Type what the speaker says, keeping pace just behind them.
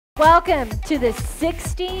Welcome to the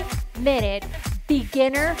 60-minute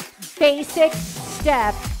beginner basic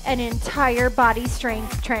step and entire body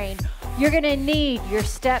strength train. You're gonna need your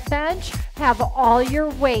step bench, have all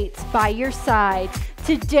your weights by your side.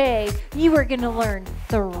 Today, you are gonna learn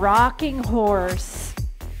the rocking horse,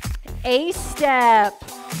 A-step,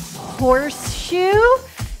 horseshoe,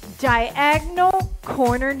 diagonal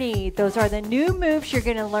corner knee. Those are the new moves you're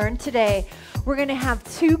gonna learn today. We're gonna have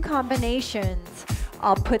two combinations.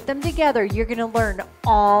 I'll put them together. You're gonna learn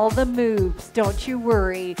all the moves, don't you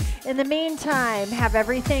worry. In the meantime, have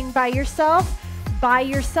everything by yourself, by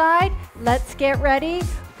your side. Let's get ready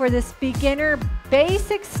for this beginner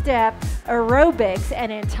basic step aerobics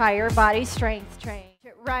and entire body strength train.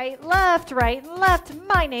 Right, left, right, left.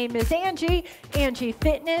 My name is Angie,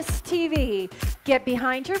 AngieFitnessTV. Get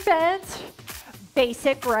behind your bench,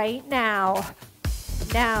 basic right now.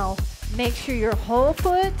 Now, make sure your whole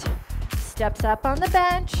foot steps up on the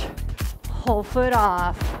bench, whole foot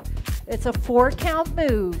off. It's a 4-count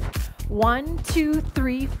move. 1, 2,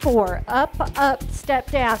 3, 4. Up, up, step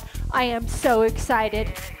down. I am so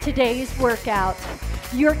excited. Today's workout,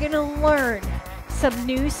 you're gonna learn some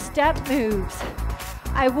new step moves.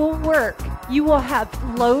 I will work. You will have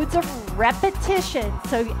loads of repetition,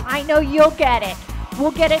 so I know you'll get it. We'll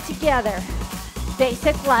get it together.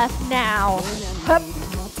 Basic left now. Hup.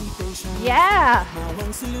 Yeah.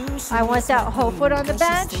 I want that whole foot on the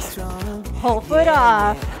bench, whole foot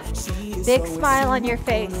off. Big smile on your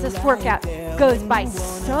face. This workout goes by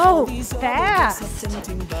so fast.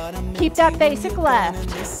 Keep that basic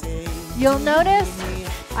left. You'll notice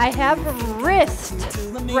I have wrist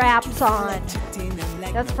wraps on.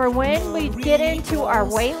 That's for when we get into our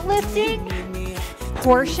weightlifting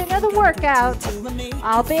portion of the workout.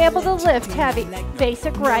 I'll be able to lift heavy.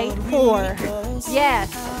 Basic right 4. Yes.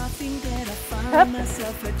 Up.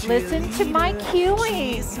 Listen to my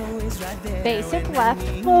cueing. Basic left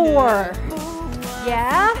 4.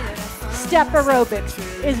 Yeah? Step aerobics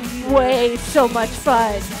is way so much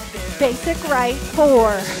fun. Basic right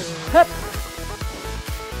 4. Up.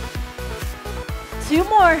 2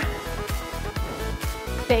 more.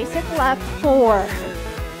 Basic left 4.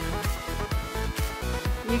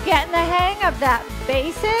 You're getting the hang of that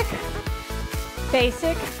basic.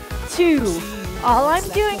 Basic 2. All I'm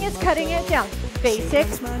doing is cutting it down. Basic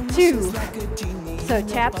 2. So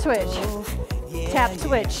tap switch. Tap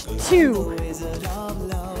switch. 2.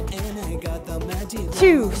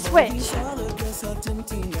 2. Switch.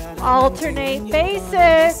 Alternate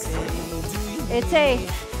basics. It's a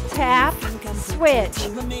tap switch.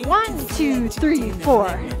 1, 2, 3,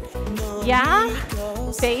 4. Yeah?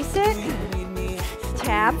 Basic.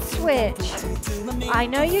 Tap switch. I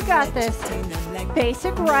know you got this.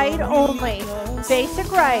 Basic right only.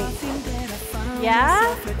 Basic right.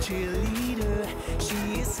 Yeah?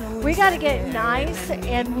 We gotta get nice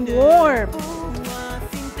and warm.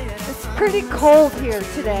 It's pretty cold here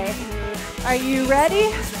today. Are you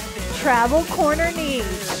ready? Travel corner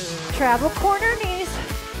knees. Travel corner knees.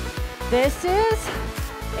 This is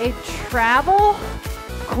a travel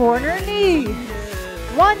corner knee.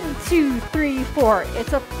 1, 2, 3, 4.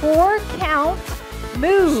 It's a 4-count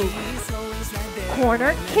move.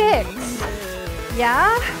 Corner kicks.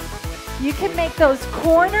 Yeah? You can make those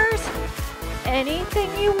corners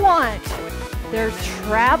anything you want. They're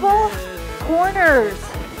travel corners.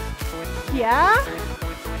 Yeah?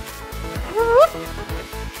 Whoop.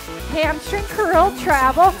 Hamstring curl,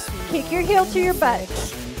 travel. Kick your heel to your butt.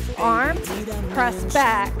 Arms, press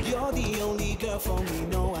back.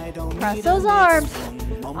 Press those arms.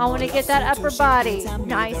 I want to get that upper body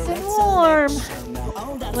nice and warm.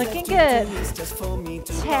 Looking good.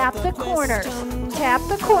 Tap the corners. Tap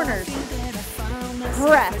the corners.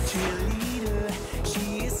 Press.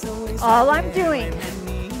 All I'm doing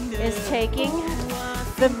is taking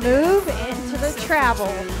the move into the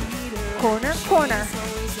travel. Corner, corner.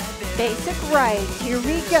 Basic right. Here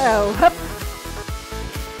we go. Hup.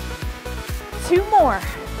 2 more.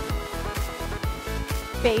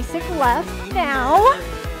 Basic left now.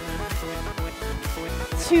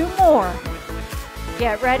 2 more.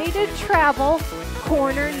 Get ready to travel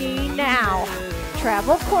corner knee now.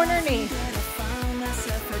 Travel corner knee.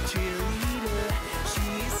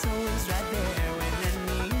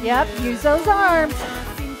 Yep, use those arms.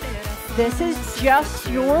 This is just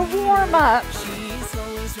your warm-up.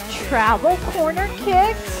 Travel corner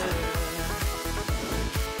kicks.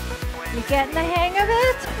 You getting the hang of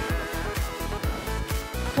it?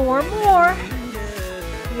 4 more.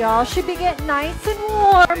 Y'all should be getting nice and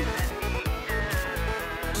warm.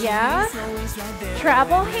 Yeah?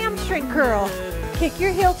 Travel hamstring curl. Kick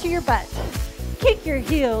your heel to your butt. Kick your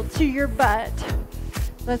heel to your butt.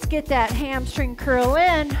 Let's get that hamstring curl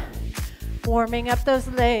in, warming up those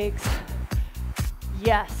legs.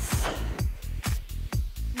 Yes.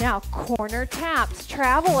 Now corner taps,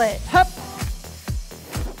 travel it. Hup.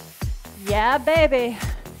 Yeah, baby.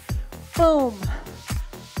 Boom.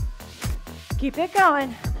 Keep it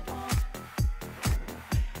going.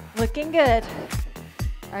 Looking good.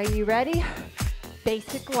 Are you ready?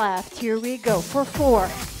 Basic left. Here we go for 4,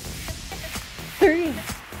 3,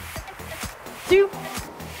 2.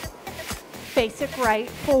 Basic right,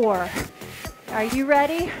 4. Are you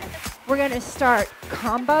ready? We're going to start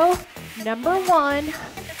combo number 1,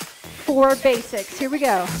 4 basics. Here we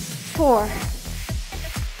go. 4,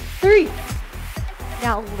 3.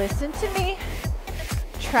 Now listen to me.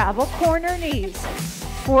 Travel corner knees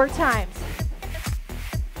 4 times.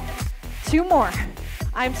 2 more.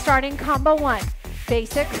 I'm starting combo 1.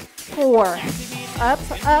 Basic 4. Up,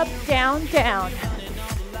 up, down, down.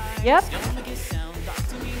 Yep.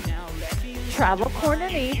 Travel corner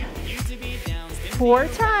knee 4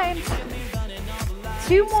 times.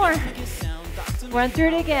 2 more. Run through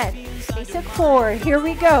it again. Basic 4. Here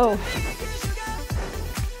we go.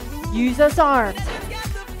 Use those arms.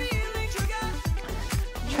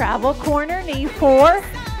 Travel corner knee 4.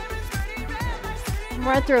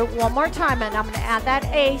 Run through it one more time, and I'm going to add that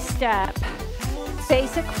A step.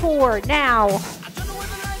 Basic 4 now.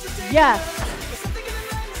 Yes.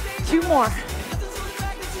 2 more.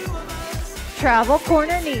 Travel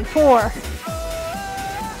corner knee 4.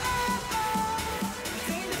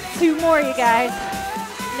 2 more, you guys.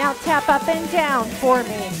 Now tap up and down for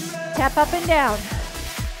me. Tap up and down.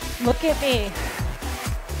 Look at me.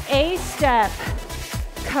 A step.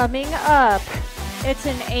 Coming up. It's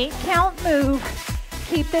an 8 count move.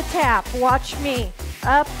 Keep the tap. Watch me.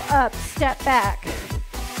 Up, up, step back.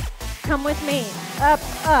 Come with me. Up,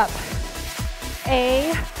 up.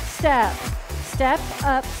 A step. Step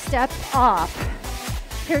up, step off.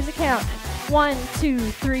 Here's a count. 1, 2,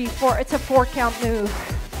 3, 4. It's a 4 count move.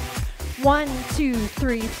 1, 2,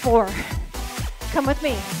 3, 4. Come with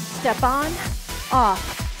me. Step on, off.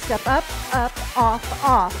 Step up, off,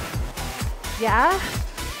 off. Yeah?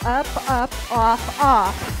 Up,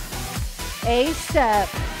 off. A step.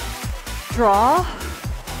 Draw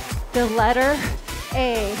the letter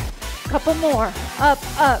A. Couple more. Up.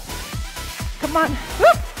 Come on.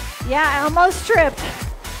 Whoop. Yeah, I almost tripped.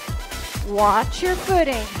 Watch your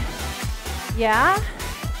footing. Yeah?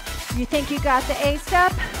 You think you got the A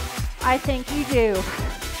step? I think you do.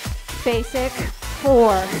 Basic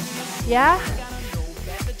 4. Yeah?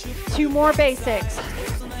 2 more basics.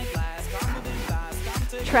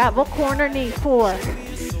 Travel corner knee 4.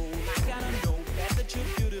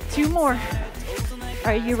 2 more.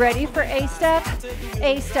 Are you ready for A step?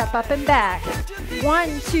 A step up and back.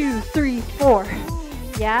 1, 2, 3, 4.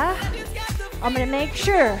 Yeah? I'm going to make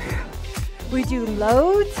sure we do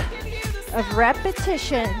loads of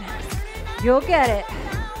repetition. You'll get it.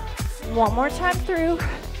 One more time through.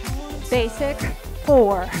 Basic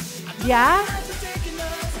 4. Yeah?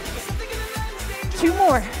 2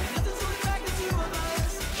 more.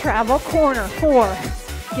 Travel corner 4.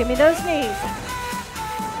 Give me those knees.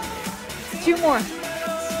 2 more.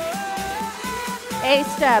 A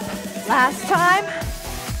step. Last time,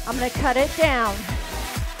 I'm going to cut it down.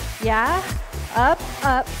 Yeah? Up,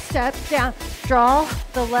 step down. Draw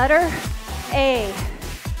the letter A.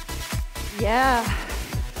 Yeah.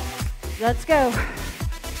 Let's go.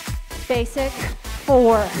 Basic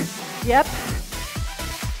 4. Yep.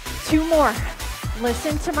 2 more.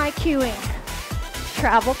 Listen to my cueing.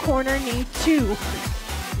 Travel corner knee 2.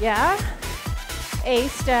 Yeah? A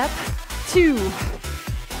step 2.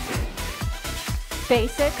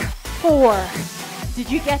 Basic 4.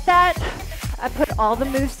 Did you get that? I put all the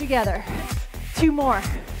moves together. 2 more.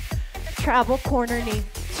 Travel corner knee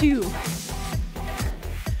 2.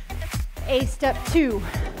 A step 2.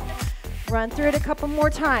 Run through it a couple more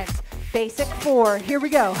times. Basic 4. Here we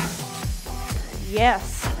go.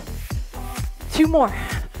 Yes. 2 more.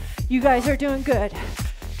 You guys are doing good.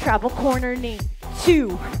 Travel corner knee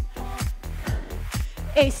 2.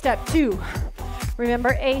 A step 2.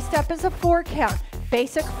 Remember, A step is a 4 count.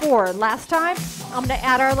 Basic 4. Last time, I'm going to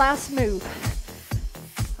add our last move.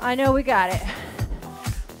 I know we got it.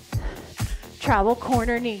 Travel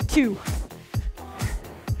corner knee 2.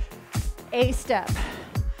 A step.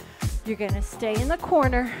 You're going to stay in the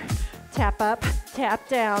corner. Tap up, tap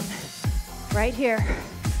down. Right here.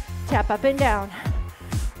 Tap up and down.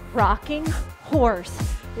 Rocking horse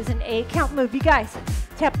is an 8 count move. You guys,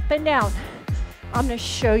 tap up and down. I'm going to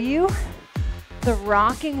show you the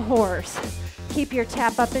rocking horse. Keep your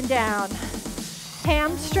tap up and down.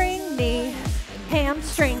 Hamstring, knee,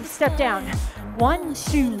 hamstring, step down. 1,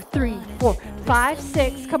 2, 3, 4, 5,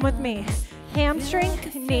 6. Come with me. Hamstring,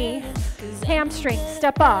 knee, hamstring,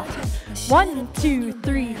 step off. 1, 2,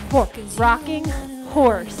 3, 4. Rocking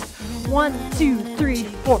horse. 1, 2, 3,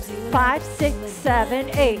 4, 5, 6, 7,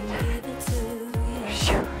 8.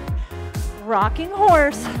 Rocking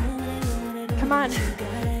horse. Come on.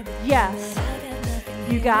 Yes.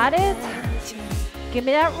 You got it? Give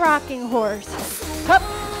me that rocking horse. Hup.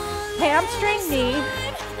 Hamstring, knee,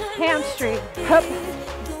 hamstring. Hup.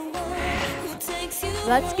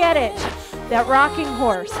 Let's get it. That rocking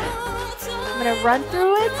horse. I'm going to run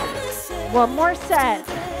through it. One more set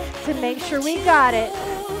to make sure we got it.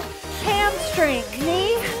 Hamstring,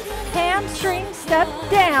 knee, hamstring, step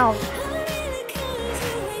down.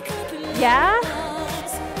 Yeah?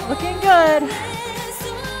 Looking good.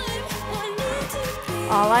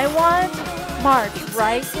 All I want, march,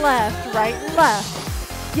 right, left, right,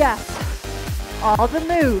 left. Yes, all the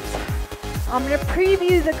moves. I'm gonna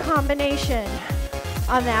preview the combination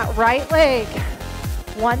on that right leg.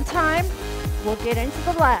 One time, we'll get into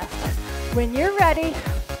the left. When you're ready,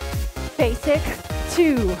 basic,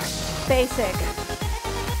 2, basic.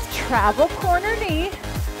 Travel corner knee,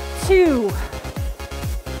 2.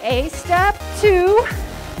 A step, 2.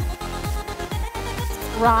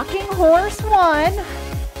 Rocking horse, 1.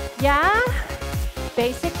 Yeah?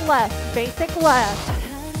 Basic left, basic left.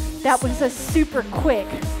 That was a super quick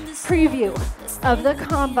preview of the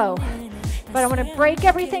combo. But I want to break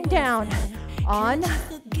everything down on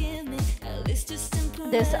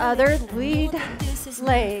this other lead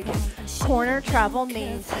leg. Corner travel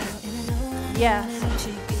knees. Yes.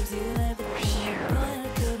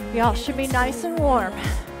 Y'all should be nice and warm.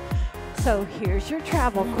 So here's your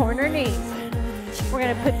travel corner knees. We're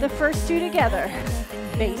going to put the first 2 together.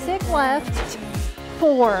 Basic left,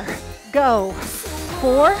 4, go.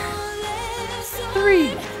 4,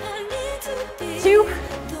 3, 2,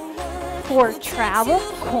 4, travel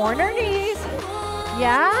corner knees.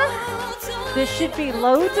 Yeah? This should be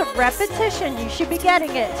loads of repetition. You should be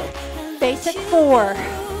getting it. Basic 4,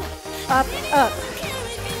 up, up.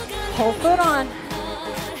 Whole foot on.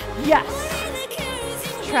 Yes.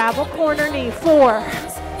 Travel corner knee, 4.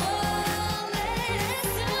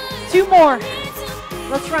 2 more.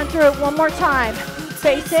 Let's run through it one more time.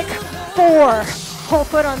 Basic 4. Whole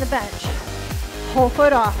foot on the bench. Whole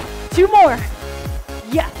foot off. 2 more.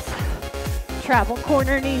 Yes. Travel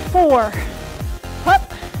corner knee, 4.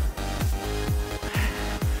 Up.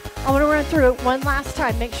 I want to run through it one last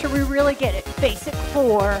time. Make sure we really get it. Basic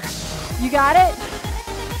 4. You got it?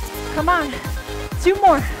 Come on. 2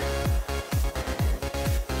 more.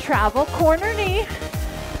 Travel corner knee.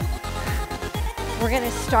 We're going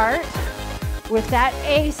to start with that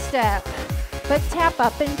A step, but tap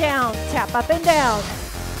up and down, tap up and down.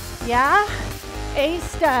 Yeah? A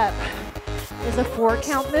step is a 4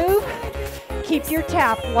 count move. Keep your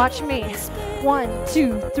tap, watch me. 1,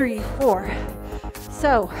 2, 3, 4.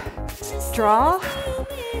 So, draw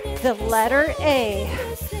the letter A.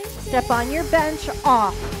 Step on your bench,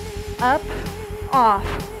 off, up,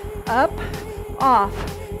 off, up, off.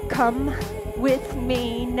 Come with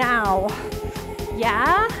me now.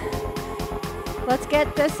 Yeah? Let's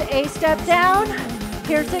get this A step down.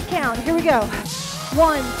 Here's the count. Here we go.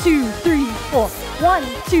 1, 2, 3, 4. 1,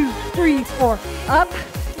 2, 3, 4. Up,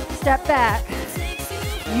 step back.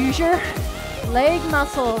 Use your leg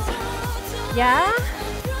muscles. Yeah?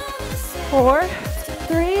 4,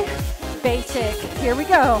 3, basic. Here we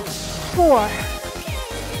go. 4,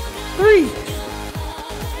 3,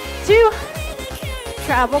 2,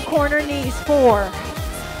 travel corner knees, 4.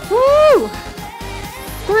 Woo!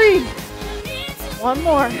 3. 1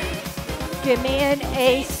 more. Give me an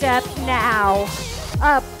A step now.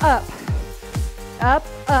 Up, up. Up,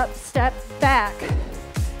 up, step back.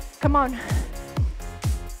 Come on.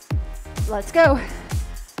 Let's go.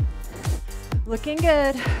 Looking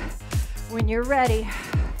good. When you're ready.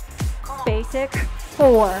 Basic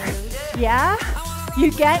 4. Yeah?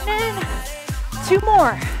 You getting it? 2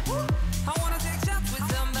 more.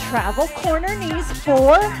 Travel corner knees,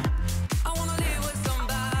 4.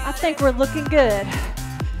 I think we're looking good.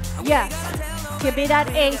 Yes. Give me that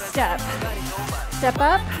A step. Step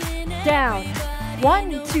up, down.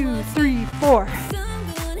 1, 2, 3, 4.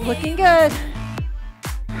 Looking good.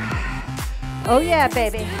 Oh yeah,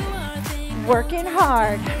 baby. Working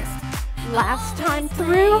hard. Last time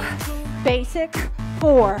through, basic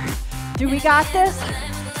 4. Do we got this?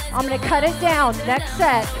 I'm gonna cut it down next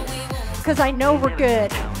set because I know we're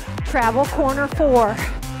good. Travel corner 4.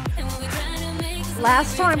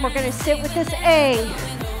 Last time we're gonna sit with this A.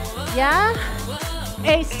 Yeah?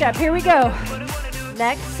 A step, here we go.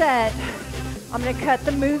 Next set, I'm gonna cut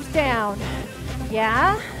the moves down.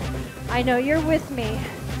 Yeah? I know you're with me.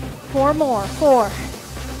 4 more. 4,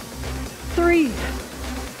 3,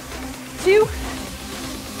 2,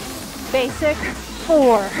 basic,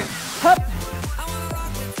 4. Hup.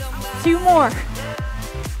 2 more.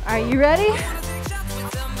 Are you ready?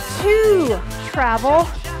 2, travel,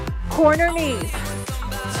 corner knees.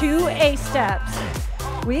 2 A steps.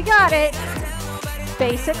 We got it.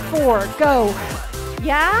 Basic 4, go.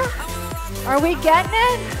 Yeah? Are we getting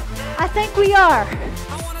it? I think we are.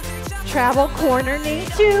 Travel, corner knee,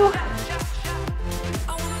 2.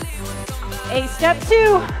 A step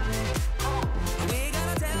 2.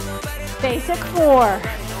 Basic 4.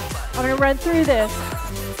 I'm gonna run through this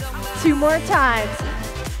 2 more times.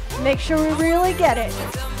 Make sure we really get it.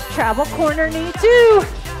 Travel, corner knee, 2.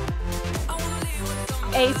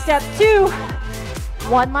 A step 2.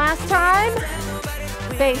 1 last time.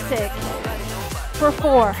 Basic for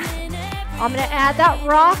 4. I'm gonna add that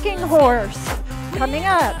rocking horse coming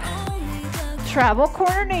up. Travel,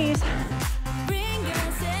 corner knees.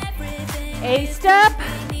 A step.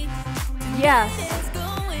 Yes.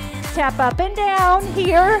 Tap up and down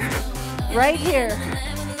here, right here.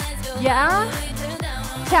 Yeah?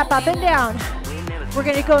 Tap up and down. We're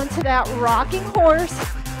gonna go into that rocking horse,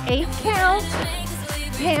 8 count,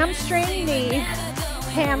 hamstring knee,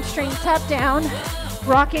 hamstring tap down,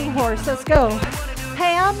 rocking horse, let's go.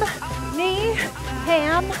 Ham, knee,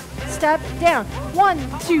 ham, step down. 1,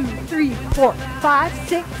 2, 3, 4, 5,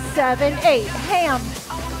 6, 7, 8. Ham,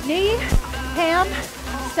 knee, ham,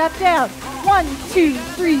 step down. 1, 2,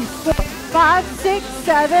 3, 4, 5, 6,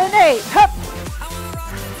 7, 8. Hup.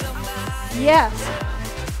 Yes.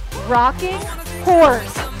 Rocking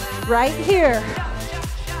horse right here.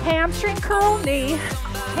 Hamstring curl, knee,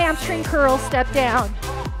 hamstring curl, step down.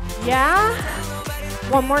 Yeah?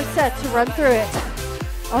 1 more set to run through it.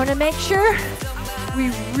 I want to make sure we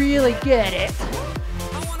really get it.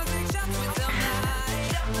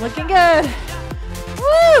 Looking good.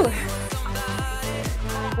 Woo!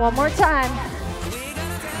 1 more time.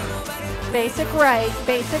 Basic right,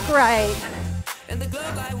 basic right.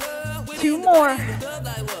 2 more.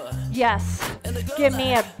 Yes. Give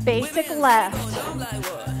me a basic left.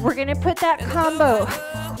 We're gonna put that combo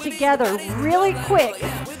together really quick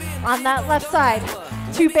on that left side.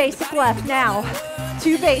 2 basic left now.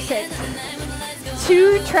 2 basics.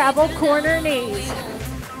 2 travel corner knees.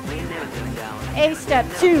 A step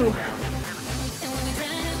 2.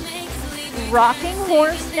 Rocking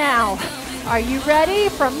horse now. Are you ready?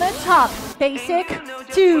 From the top. Basic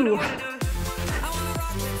 2.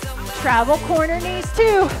 Travel corner knees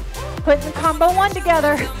 2. Putting the combo 1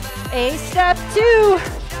 together. A step 2.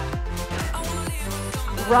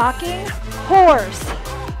 Rocking horse.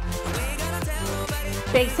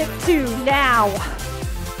 Basic 2 now.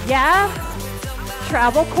 Yeah?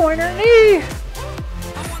 Travel corner knee.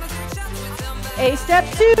 A step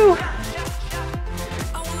 2.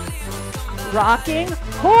 Rocking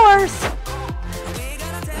horse.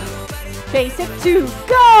 Basic 2,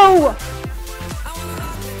 go!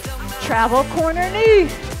 Travel corner knee.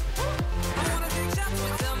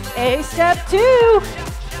 A step 2.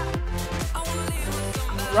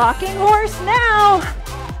 Rocking horse now.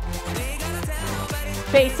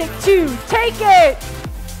 Basic 2, take it.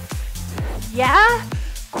 Yeah?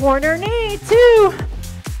 Corner knee 2.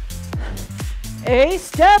 A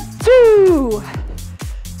step 2.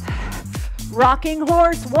 Rocking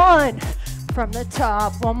horse 1. From the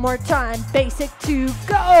top, 1 more time. Basic 2,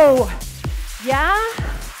 go. Yeah?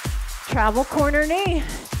 Travel corner knee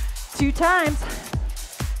 2 times.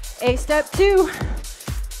 A step 2.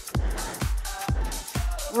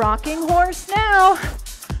 Rocking horse now.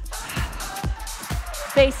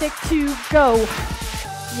 Basic 2, go.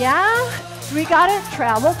 Yeah? We got it.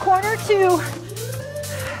 Travel corner 2.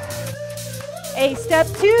 A step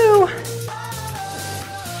 2.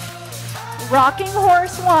 Rocking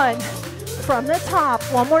horse 1. From the top,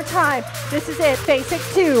 1 more time. This is it, basic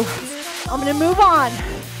 2. I'm gonna move on.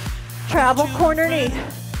 Travel corner knee.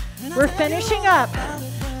 We're finishing up.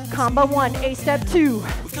 Combo 1, A step 2.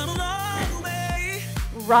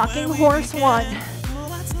 Rocking horse 1.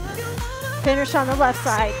 Finish on the left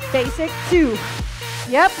side, basic 2.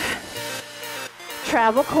 Yep.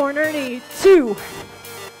 Travel corner knee 2.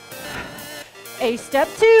 A step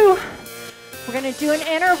 2. We're gonna do an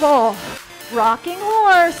interval. Rocking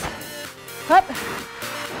horse. Up.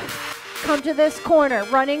 Come to this corner,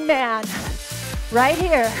 running man. Right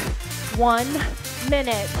here, 1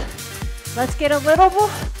 minute. Let's get a little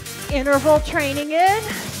interval training in.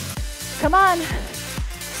 Come on,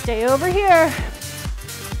 stay over here.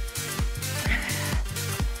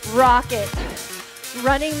 Rock it,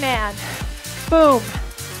 running man. Boom.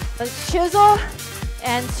 Let's chisel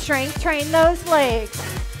and strength train those legs.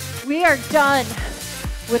 We are done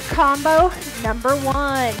with combo number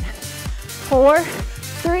 1. 4,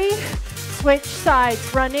 3, switch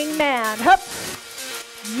sides, running man. Hup.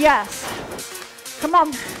 Yes. Come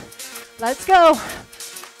on. Let's go.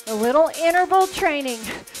 A little interval training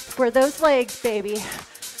for those legs, baby.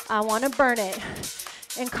 I want to burn it.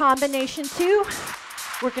 In combination 2,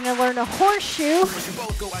 we're going to learn a horseshoe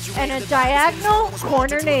and a diagonal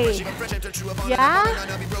corner knee. Yeah?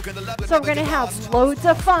 So we're going to have loads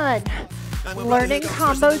of fun learning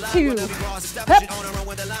combo 2. Hup.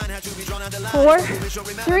 4,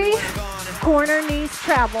 3, corner knees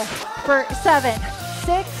travel for 7,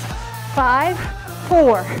 6, 5,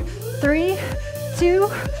 4, 3,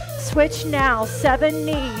 2, switch now. 7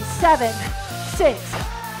 knees. 7, 6,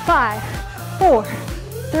 5, 4,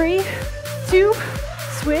 3, 2,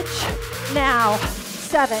 switch now.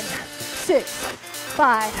 7, 6,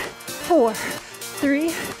 5, 4,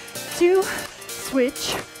 3, 2,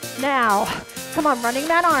 switch now. Come on, running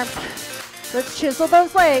that arm. Let's chisel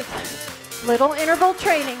those legs. Little interval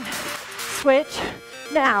training. Switch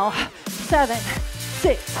now. 7,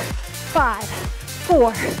 6, 5,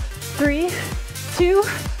 4, 3, 2,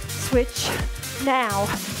 switch now.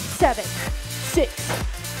 7, 6,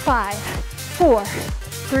 5, 4,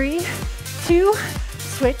 3, 2,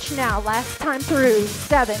 switch now. Last time through.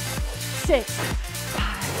 7, 6,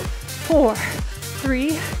 5, 4,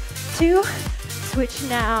 3, 2, switch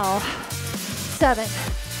now. 7,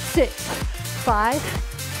 6, 5,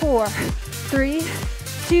 4, 3,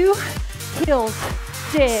 2, heels,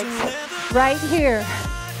 digs, right here.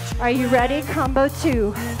 Are you ready? Combo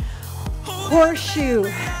 2, horseshoe.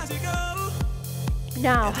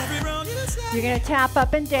 Now, you're gonna tap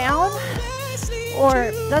up and down,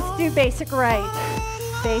 or let's do basic right.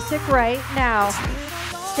 Basic right now.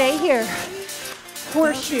 Stay here.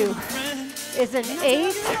 Horseshoe is an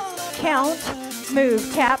 8 count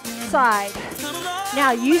move, tap side.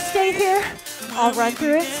 Now you stay here. I'll run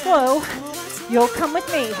through it slow. You'll come with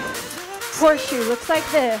me. Horseshoe looks like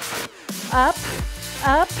this. Up,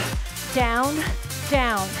 up, down,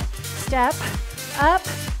 down. Step, up,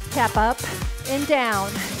 tap up, and down.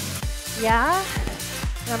 Yeah?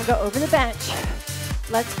 And I'm gonna go over the bench.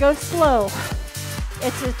 Let's go slow.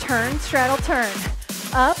 It's a turn, straddle, turn.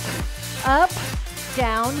 Up, up,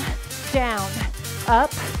 down, down.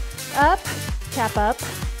 Up, up, tap up,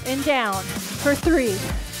 and down. For 3,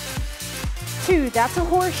 2, that's a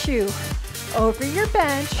horseshoe. Over your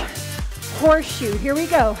bench, horseshoe. Here we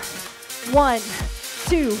go. 1,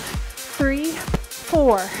 2, 3,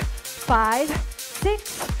 4, 5,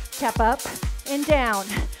 6, tap up and down.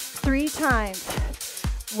 3 times.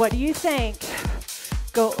 What do you think?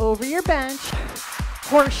 Go over your bench,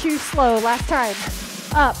 horseshoe slow. Last time.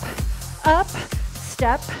 Up, up,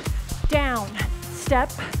 step, down,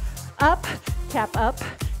 step, up, tap up,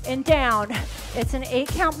 and down. It's an 8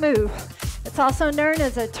 count move. It's also known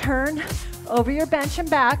as a turn over your bench and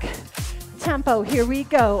back. Tempo, here we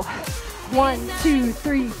go. 1, 2,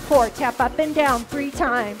 3, 4, tap up and down 3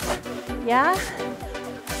 times. Yeah?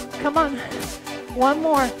 Come on. One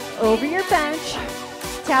more. Over your bench,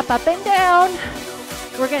 tap up and down.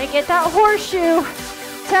 We're gonna get that horseshoe.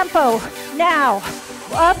 Tempo, now.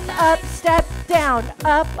 Up, up, step, down.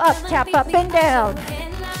 Up, up, tap up and down.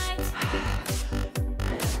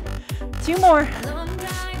 2 more.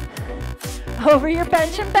 Over your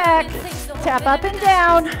bench and back. Tap up and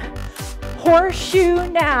down. Horseshoe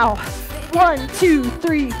now. 1, 2,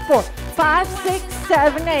 3, 4, 5, 6,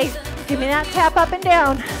 7, 8. Give me that tap up and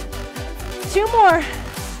down. 2 more.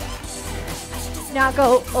 Now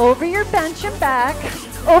go over your bench and back.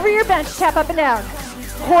 Over your bench, tap up and down.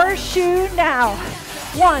 Horseshoe now.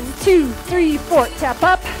 1, 2, 3, 4. Tap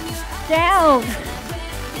up, down.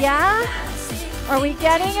 Yeah? Are we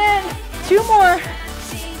getting it? 2 more.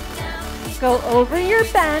 Go over your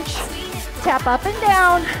bench, tap up and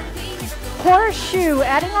down. Horseshoe,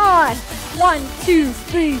 adding on. 1, 2,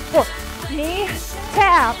 3, 4. Knee,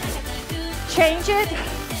 tap. Change it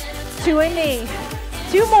to a knee.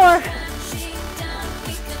 2 more.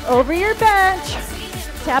 Over your bench,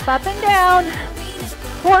 tap up and down.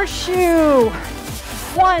 Horseshoe.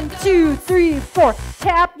 1, 2, 3, 4.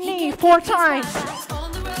 Tap knee 4 times.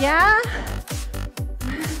 Yeah?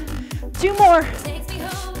 2 more.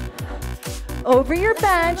 Over your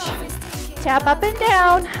bench, tap up and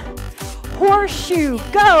down. Horseshoe,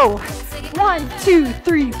 go. 1, 2,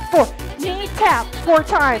 3, 4. Knee tap 4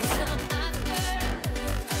 times.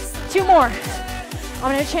 2 more.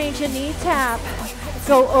 I'm gonna change the knee tap.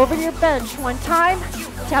 Go over your bench 1 time,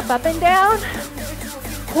 tap up and down.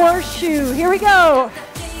 Horseshoe, here we go.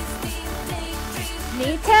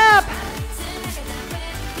 Knee tap.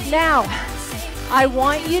 Now, I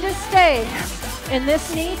want you to stay in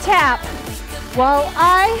this knee tap while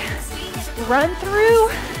I run through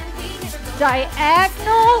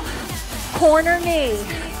diagonal corner knee.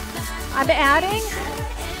 I'm adding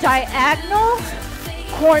diagonal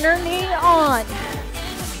corner knee on.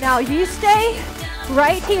 Now you stay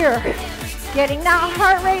right here, getting that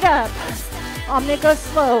heart rate up. I'm gonna go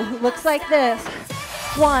slow. Looks like this.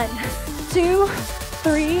 1, 2,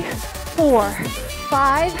 3, 4,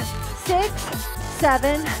 5, 6,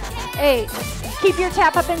 7, 8. Keep your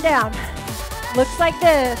tap up and down. Looks like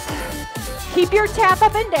this. Keep your tap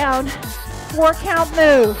up and down. 4 count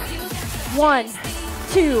move. 1,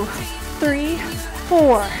 2, 3,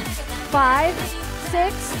 4, 5,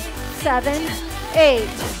 6, 7, 8.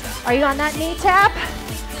 Are you on that knee tap?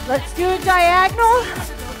 Let's do a diagonal.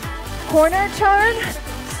 Corner turn.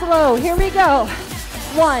 Slow. Here we go.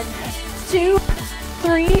 1, 2,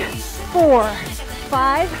 3, 4,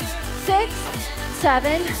 5, 6,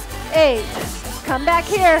 7, 8. Come back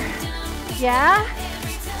here. Yeah?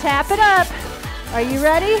 Tap it up. Are you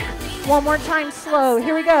ready? One more time, slow.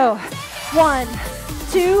 Here we go. 1,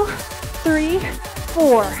 2, 3,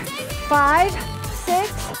 4, 5,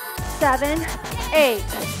 6, 7, 8.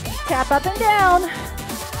 Tap up and down.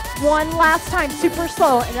 One last time, super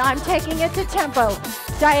slow, and I'm taking it to tempo.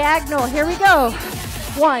 Diagonal, here we go.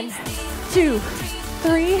 1, 2,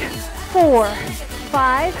 3, 4,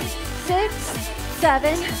 5, 6,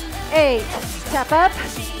 7, 8. Tap up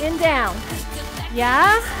and down.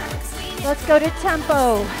 Yeah? Let's go to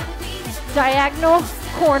tempo. Diagonal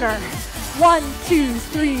corner. 1, 2,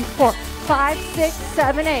 3, 4, 5, 6,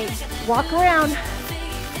 7, 8. Walk around.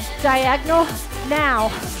 Diagonal now.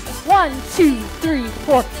 1, 2, 3,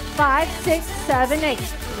 4, 5, 6, 7,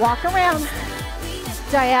 8. Walk around.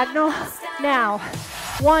 Diagonal now.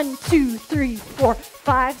 1, 2, 3, 4,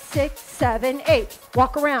 5, 6, 7, 8.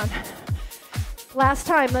 Walk around. Last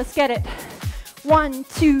time, let's get it. 1,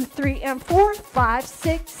 2, 3, and 4, 5,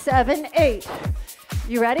 6, 7, 8.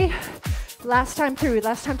 You ready? Last time through,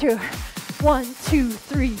 last time through. 1, 2,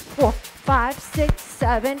 3, 4, 5, 6,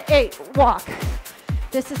 7, 8. Walk.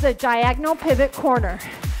 This is a diagonal pivot corner.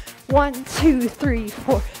 1, 2, 3,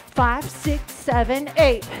 4, 5, 6, 7,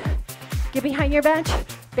 8. Get behind your bench.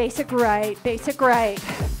 Basic right, basic right.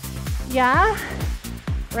 Yeah?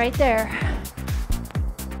 Right there.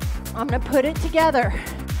 I'm gonna put it together.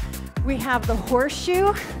 We have the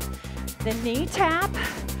horseshoe, the knee tap,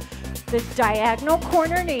 the diagonal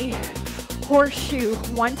corner knee, horseshoe,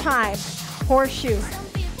 1 time, horseshoe,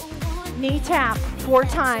 knee tap, 4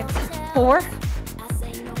 times, 4,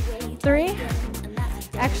 3,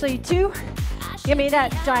 actually 2, give me that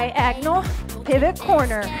diagonal pivot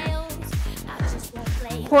corner,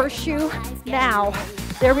 horseshoe now,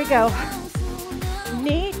 there we go,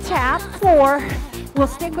 knee tap, 4, we'll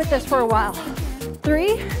stick with this for a while,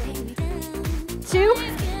 3, 2,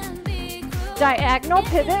 diagonal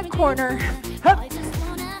pivot corner, hup,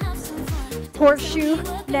 horseshoe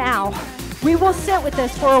now. We will sit with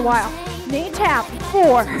this for a while. Knee tap,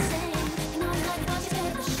 4,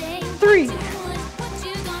 3,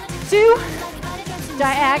 2,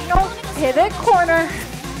 diagonal pivot corner,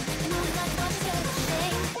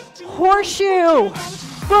 horseshoe,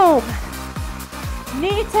 boom,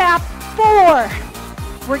 knee tap, 4.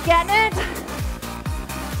 We're getting it.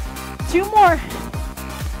 2 more.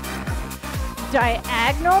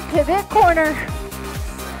 Diagonal pivot corner.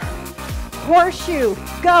 Horseshoe.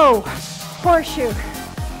 Go. Horseshoe.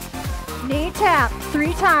 Knee tap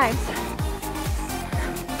 3 times.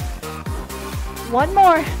 1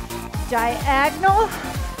 more. Diagonal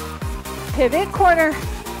pivot corner.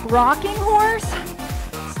 Rocking horse.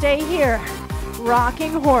 Stay here.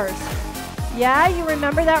 Rocking horse. Yeah, you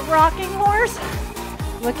remember that rocking horse?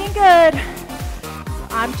 Looking good.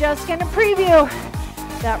 I'm just gonna preview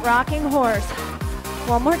that rocking horse.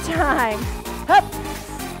 1 more time. Up.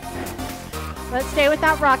 Let's stay with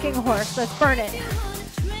that rocking horse. Let's burn it.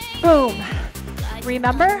 Boom.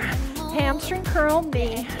 Remember, hamstring curl,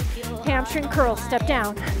 knee, hamstring curl, step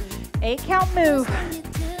down. 8 count move.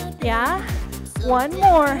 Yeah? 1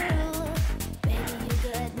 more.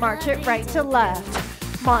 March it right to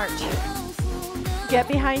left. March. Get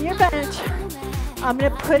behind your bench. I'm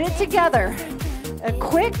gonna put it together. A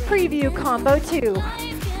quick preview combo 2.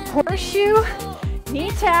 Horseshoe,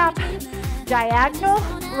 knee tap, diagonal,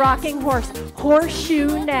 rocking horse.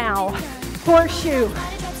 Horseshoe now. Horseshoe,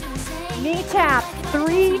 knee tap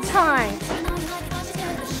 3 times.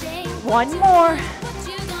 1 more.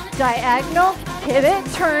 Diagonal, pivot,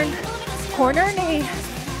 turn, corner knee,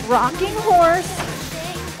 rocking horse.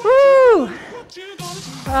 Woo!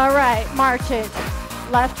 All right, march it.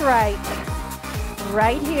 Left, right.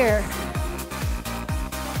 right here.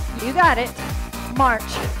 You got it. March.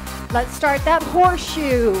 Let's start that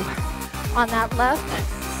horseshoe. On that left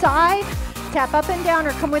side, tap up and down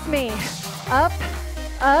or come with me. Up,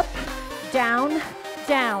 up, down,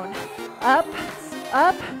 down. Up,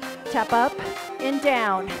 up, tap up and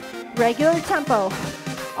down. Regular tempo.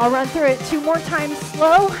 I'll run through it 2 more times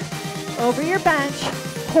slow. Over your bench.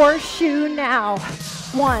 Horseshoe now.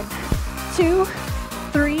 1, 2,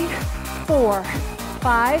 3, 4,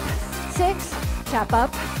 5, 6. Tap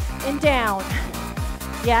up and down.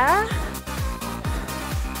 Yeah?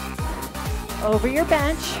 Over your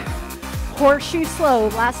bench. Horseshoe slow.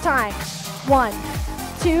 Last time. 1,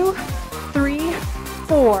 2, 3,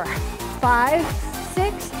 4, 5,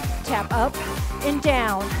 6. Tap up and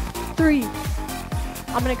down. 3.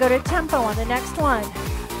 I'm going to go to tempo on the next one.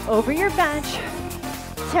 Over your bench.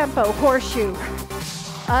 Tempo, horseshoe.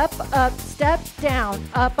 Up, up, step, down.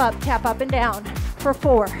 Up, up, tap up and down for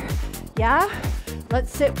 4. Yeah?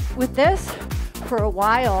 Let's sit with this for a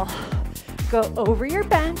while. Go over your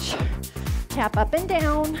bench. Tap up and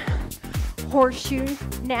down. Horseshoe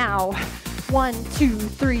now. 1, 2,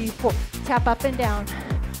 3, 4. Tap up and down.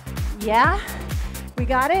 Yeah? We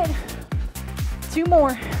got it? 2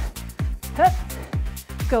 more. Hup.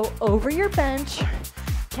 Go over your bench.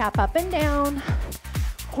 Tap up and down.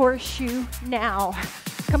 Horseshoe now.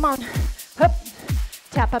 Come on. Hup.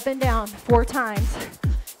 Tap up and down 4 times.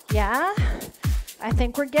 Yeah? I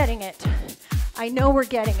think we're getting it. I know we're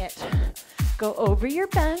getting it. Go over your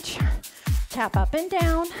bench. Tap up and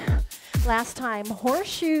down. Last time,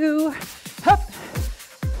 horseshoe. Hup.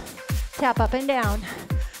 Tap up and down.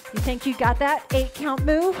 You think you got that 8 count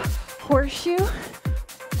move? Horseshoe.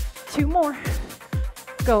 2 more.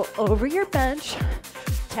 Go over your bench.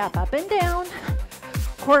 Tap up and down.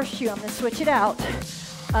 Horseshoe. I'm going to switch it out.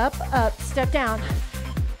 Up, up, step down.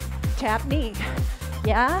 Tap knee.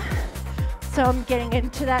 Yeah? So I'm getting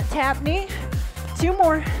into that tap knee. 2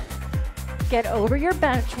 more. Get over your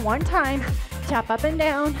bench 1 time. Tap up and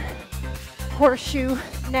down. Horseshoe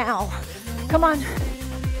now. Come on.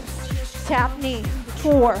 Tap knee.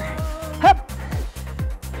 4. Hup.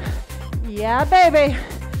 Yeah, baby.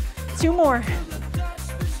 2 more.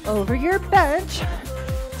 Over your bench.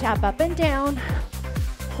 Tap up and down.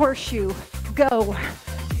 Horseshoe. Go.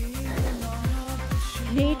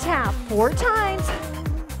 Knee tap 4 times.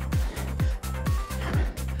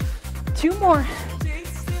 2 more.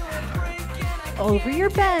 Over your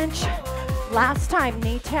bench. Last time,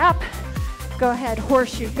 knee tap. Go ahead,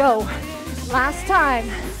 horseshoe, go. Last time,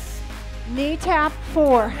 knee tap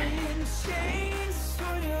 4.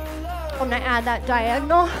 I'm gonna add that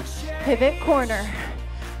diagonal pivot corner.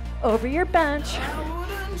 Over your bench,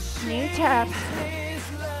 knee tap,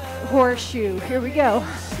 horseshoe. Here we go.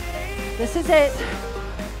 This is it.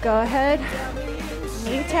 Go ahead,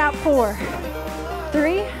 knee tap 4.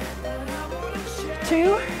 3,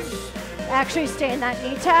 2, actually stay in that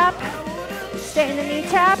knee tap. Stay in the knee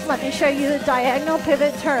tap. Let me show you the diagonal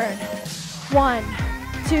pivot turn. 1,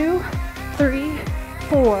 2, 3,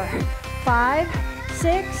 4, 5,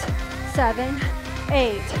 6, 7,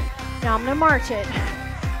 8. Now I'm gonna march it,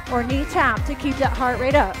 or knee tap to keep that heart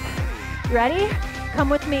rate up. Ready? Come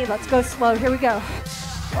with me, let's go slow. Here we go.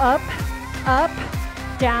 Up, up,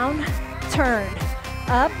 down, turn.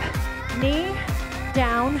 Up, knee,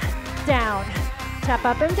 down, down. Tap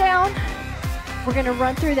up and down. We're gonna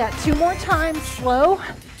run through that 2 more times, slow,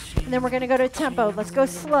 and then we're gonna go to tempo. Let's go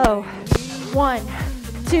slow. 1,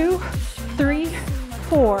 2, 3,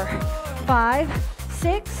 4, 5,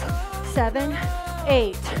 6, 7,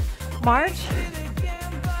 8. March,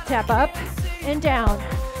 tap up and down.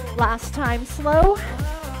 Last time, slow.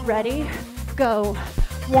 Ready, go.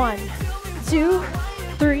 1, 2,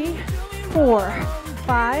 3, 4,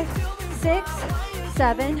 5, 6,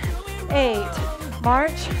 7, 8.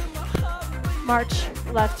 March, march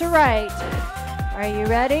left to right. Are you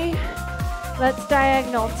ready? Let's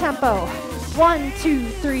diagonal tempo. 1, 2,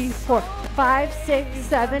 3, 4, 5, 6,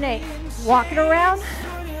 7, 8. Walk it around.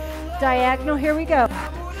 Diagonal, here we go.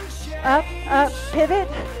 Up, up, pivot,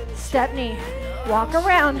 step knee. Walk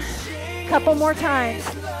around. Couple more times.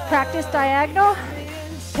 Practice diagonal,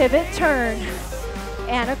 pivot turn,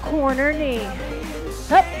 and a corner knee.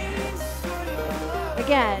 Up.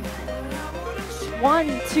 Again.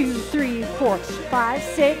 1, 2, 3, 4, 5,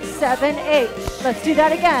 6, 7, 8. Let's do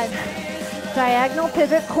that again. Diagonal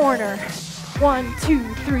pivot corner. 1,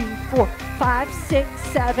 2, 3, 4, 5, 6,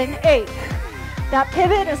 7, 8. That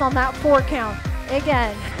pivot is on that 4 count.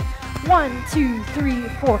 Again. 1, 2, 3,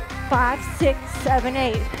 4, 5, 6, 7,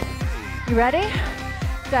 8. You ready?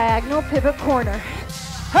 Diagonal pivot corner.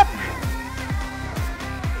 Hup.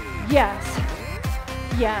 Yes.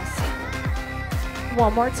 Yes.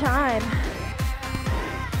 One more time.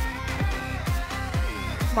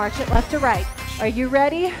 March it left to right. Are you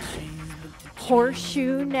ready?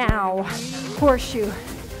 Horseshoe now. Horseshoe.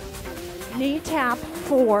 Knee tap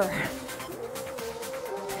 4.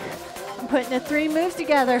 I'm putting the 3 moves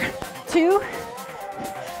together. 2.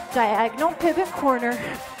 Diagonal pivot corner.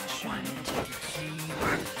 1,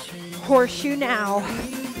 2. Horseshoe now.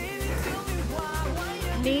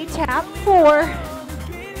 Knee tap 4.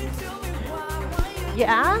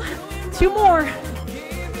 Yeah. 2 more.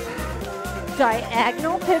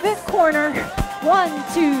 Diagonal pivot corner. 1,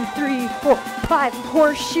 2, 3, 4, 5.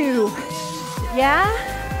 Horseshoe. Yeah.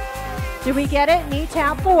 Did we get it? Knee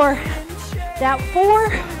tap 4. That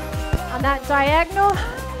 4 on that diagonal.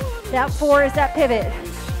 That 4 is that pivot.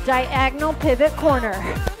 Diagonal pivot corner.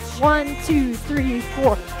 1, 2, 3,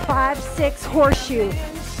 4, 5, 6. Horseshoe.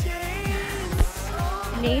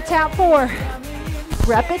 Knee tap 4.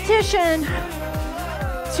 Repetition.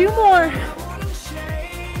 2 more.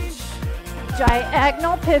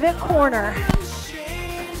 Diagonal pivot corner.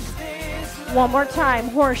 1 more time.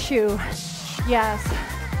 Horseshoe. Yes.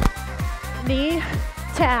 Knee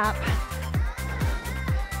tap.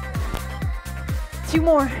 2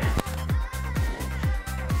 more.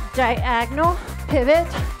 Diagonal pivot.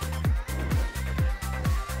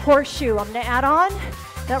 Horseshoe. I'm going to add on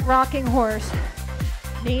that rocking horse.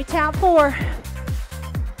 Knee tap 4.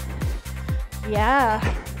 Yeah.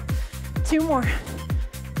 2 more.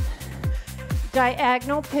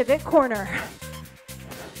 Diagonal pivot corner.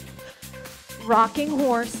 Rocking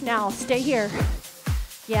horse. Now stay here.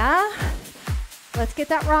 Yeah? Let's get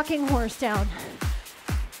that rocking horse down.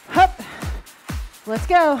 Hup. Let's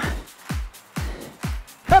go.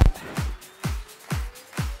 Hup.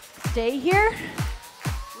 Stay here.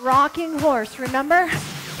 Rocking horse. Remember?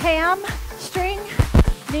 Hamstring,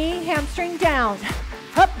 knee, hamstring down.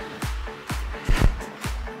 Hup.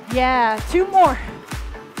 Yeah, 2 more.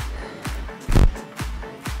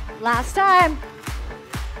 Last time.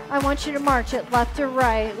 I want you to march it left to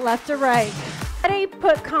right, left to right. Ready?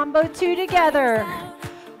 Put combo 2 together.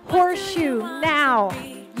 Horseshoe now.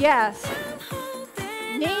 Yes.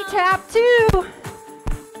 Knee tap 2.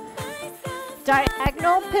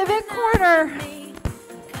 Diagonal pivot corner.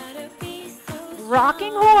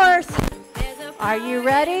 Rocking horse. Are you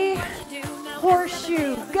ready?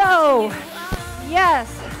 Horseshoe, go. Yes.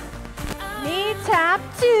 Knee tap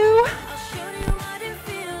 2.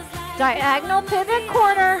 Diagonal pivot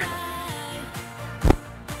corner.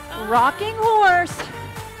 Rocking horse.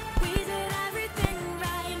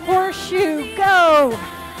 Horseshoe, go.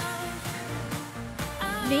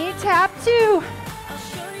 Knee tap 2.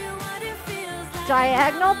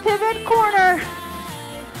 Diagonal pivot corner.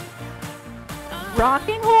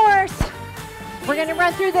 Rocking horse. We're going to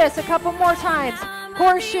run through this a couple more times.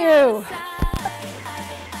 Horseshoe.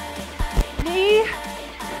 Knee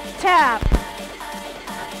tap.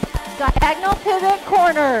 Diagonal pivot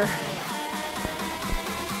corner.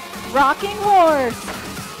 Rocking horse.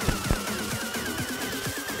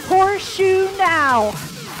 Horseshoe now.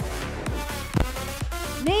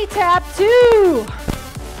 Knee tap 2.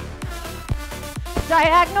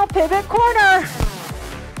 Diagonal pivot corner.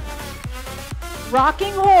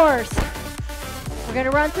 Rocking horse. We're going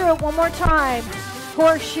to run through it one more time.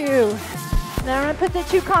 Horseshoe. Then I'm going to put the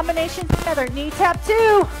 2 combinations together. Knee tap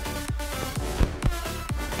 2.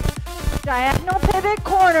 Diagonal pivot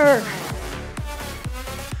corner.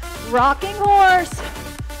 Rocking horse.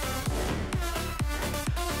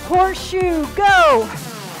 Horseshoe, go.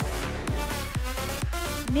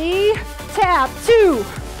 Knee tap 2.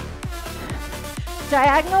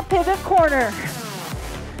 Diagonal pivot corner.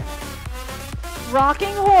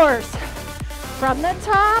 Rocking horse. From the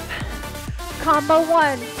top, combo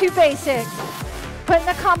 1, 2 basics. Putting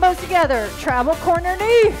the combos together. Travel corner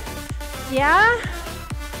knee. Yeah?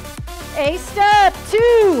 A step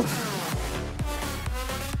 2.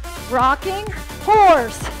 Rocking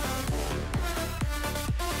horse.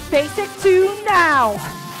 Basic 2 now.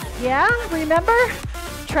 Yeah? Remember?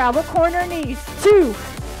 Travel corner knees. 2.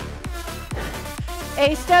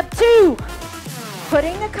 A step 2.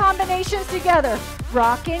 Putting the combinations together.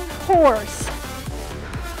 Rocking horse.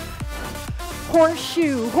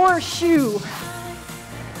 Horseshoe, horseshoe.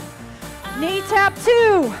 Knee tap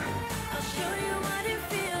 2.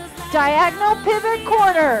 Diagonal pivot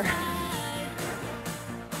corner.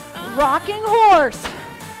 Rocking horse.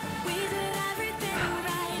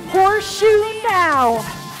 Horseshoe now.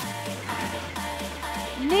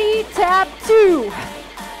 Knee tap 2.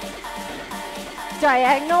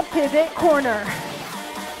 Diagonal pivot corner.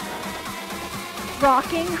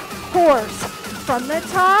 Rocking horse. From the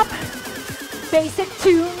top, Basic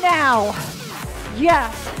 2 now.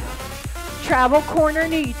 Yes. Travel corner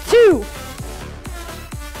knee, 2.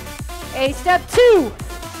 A step 2.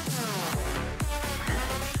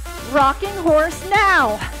 Rocking horse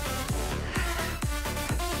now.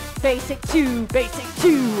 Basic 2, basic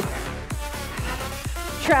 2.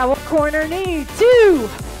 Travel corner knee, 2.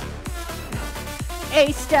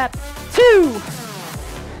 A step 2.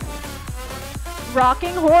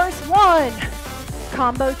 Rocking horse 1.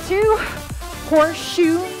 Combo 2.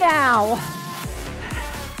 Horseshoe now.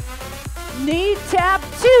 Knee tap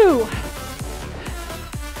 2.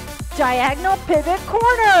 Diagonal pivot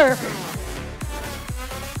corner.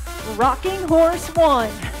 Rocking horse 1.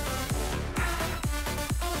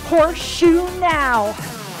 Horseshoe now.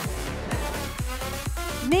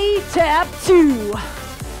 Knee tap 2.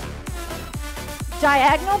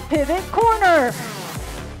 Diagonal pivot corner.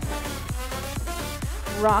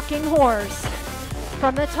 Rocking horse.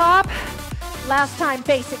 From the top, last time,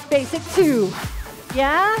 basic 2.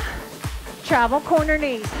 Yeah? Travel corner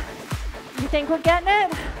knees. You think we're getting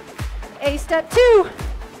it? A step 2.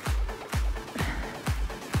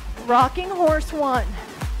 Rocking horse 1.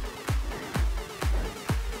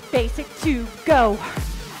 Basic 2, go.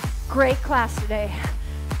 Great class today.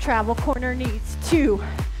 Travel corner knees, 2.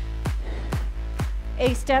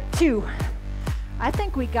 A step 2. I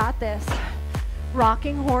think we got this.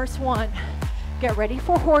 Rocking horse 1. Get ready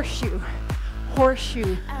for horseshoe.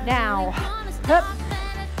 Horseshoe now. Hup.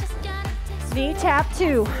 Knee tap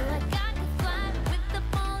 2.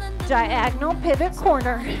 Diagonal pivot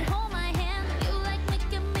corner.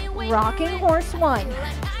 Rocking horse 1.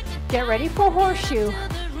 Get ready for horseshoe.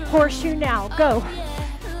 Horseshoe now, go.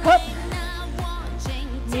 Hup.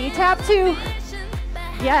 Knee tap 2.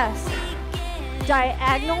 Yes.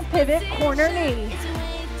 Diagonal pivot corner knee.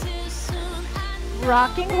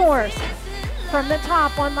 Rocking horse. From the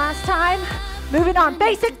top, one last time. Moving on,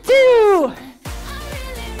 basic 2.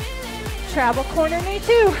 Travel corner knee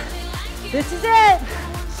 2. This is it.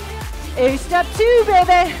 A step 2,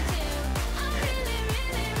 baby.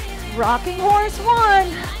 Rocking horse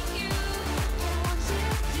 1.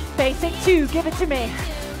 Basic 2, give it to me.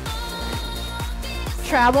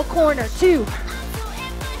 Travel corner 2.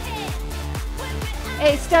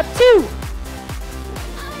 A step 2.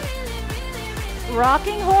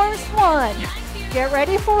 Rocking horse 1. Get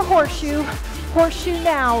ready for horseshoe. Horseshoe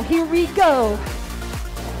now, here we go.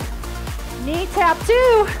 Knee tap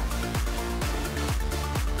 2.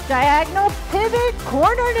 Diagonal pivot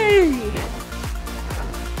corner knee.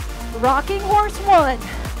 Rocking horse 1.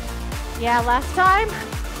 Yeah, last time.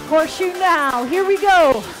 Horseshoe now, here we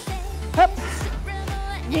go. Up.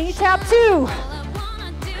 Knee tap 2.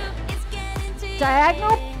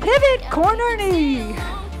 Diagonal pivot corner knee.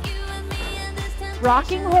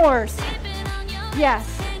 Rocking horse. Yes.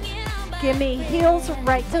 Give me heels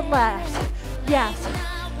right to left. Yes.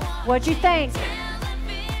 What'd you think?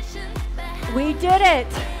 We did it.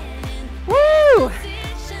 Woo!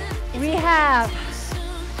 We have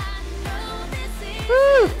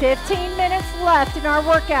 15 minutes left in our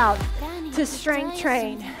workout to strength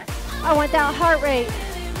train. I want that heart rate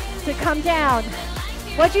to come down.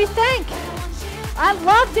 What'd you think? I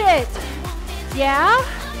loved it. Yeah?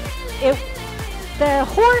 The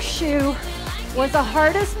horseshoe was the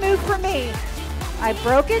hardest move for me. I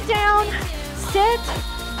broke it down, sit,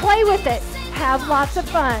 play with it, have lots of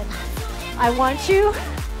fun. I want you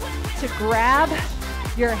to grab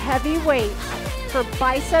your heavy weights for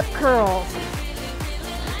bicep curls.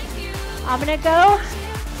 I'm gonna go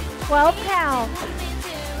 12 pounds.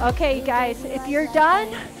 Okay, guys, if you're done,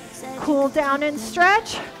 cool down and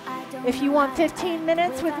stretch. If you want 15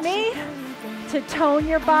 minutes with me to tone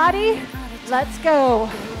your body, let's go.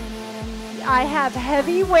 I have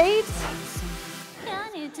heavy weights.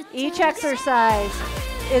 Each exercise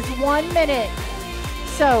is 1 minute.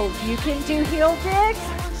 So you can do heel digs,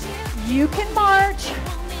 you can march.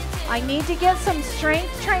 I need to get some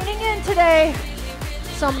strength training in today.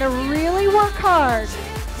 So I'm gonna really work hard.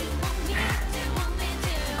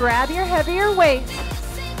 Grab your heavier weights.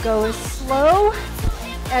 Go as slow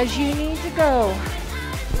as you need to go.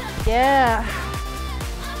 Yeah.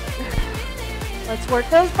 Let's work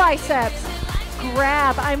those biceps.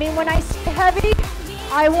 Grab. I mean, when I say heavy,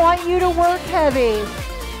 I want you to work heavy.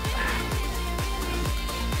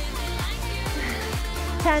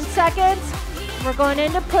 10 seconds. We're going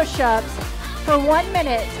into push-ups for 1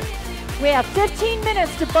 minute. We have 15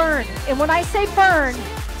 minutes to burn. And when I say burn,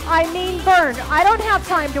 I mean burn. I don't have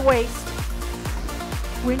time to waste.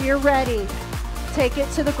 When you're ready, take it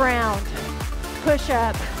to the ground. Push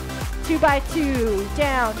up. 2 by 2.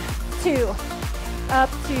 Down. 2. Up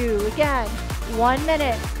 2. Again. 1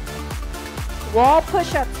 minute. Wall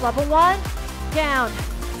push-ups, level 1, down,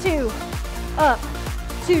 2, up,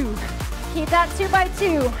 2. Keep that 2 by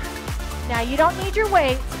 2. Now you don't need your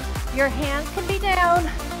weights. Your hands can be down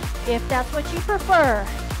if that's what you prefer.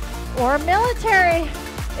 Or military,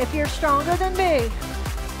 if you're stronger than me.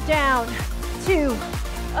 Down, 2,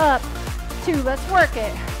 up, 2. Let's work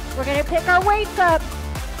it. We're gonna pick our weights up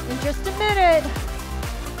in just a minute.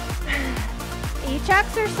 Each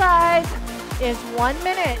exercise is 1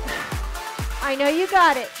 minute. I know you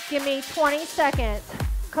got it. Give me 20 seconds.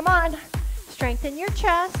 Come on. Strengthen your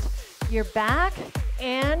chest, your back,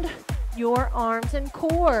 and your arms and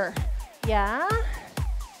core. Yeah?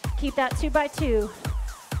 Keep that 2 by 2.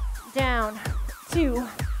 Down, 2,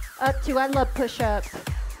 up 2. I love push-ups.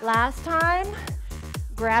 Last time,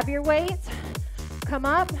 grab your weights, come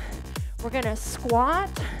up. We're gonna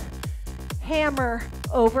squat, hammer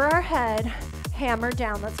over our head, hammer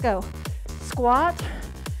down. Let's go. Squat,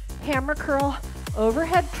 hammer curl,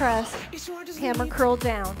 overhead press, hammer curl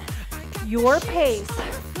down. Your pace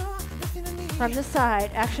from the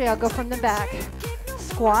side. Actually, I'll go from the back.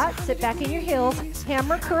 Squat, sit back in your heels,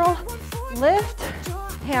 hammer curl, lift,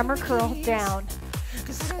 hammer curl down.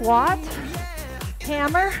 Squat,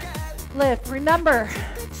 hammer, lift. Remember,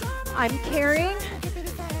 I'm carrying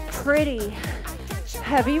pretty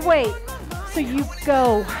heavy weight, so you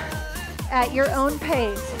go at your own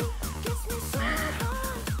pace.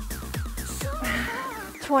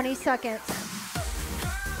 20 seconds.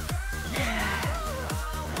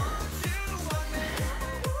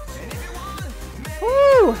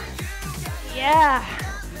 Woo! Yeah.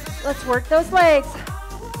 Let's work those legs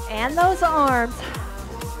and those arms.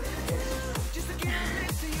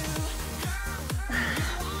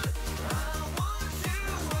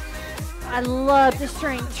 I love the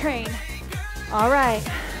strength train. All right.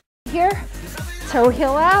 Here, toe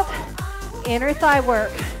heel out, inner thigh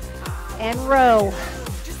work, and row.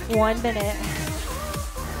 1 minute.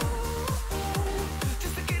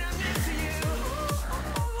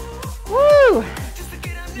 Woo!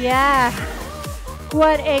 Yeah.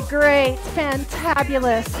 What a great,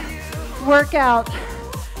 fantabulous workout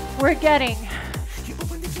we're getting.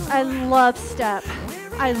 I love step.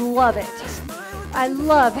 I love it. I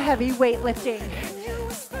love heavy weightlifting.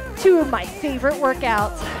 2 of my favorite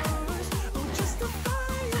workouts.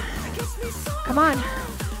 Come on.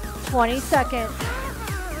 20 seconds.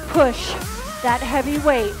 Push that heavy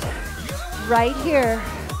weight right here.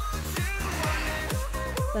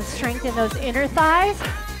 Let's strengthen those inner thighs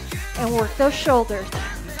and work those shoulders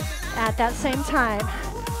at that same time.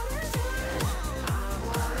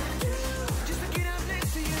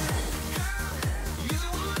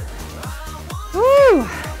 Woo!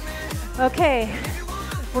 Okay,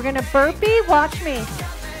 we're gonna burpee, watch me.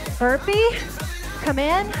 Burpee, come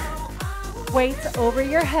in, weights over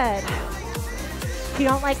your head. If you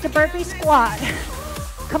don't like the burpee, squat.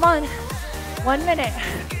 Come on, 1 minute.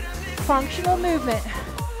 Functional movement,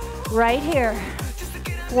 right here.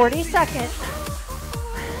 40 seconds.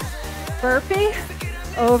 Burpee,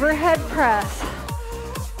 overhead press.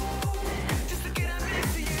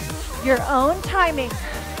 Your own timing.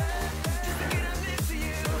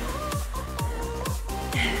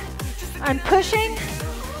 I'm pushing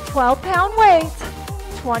 12-pound weights.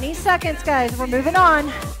 20 seconds, guys. We're moving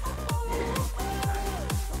on.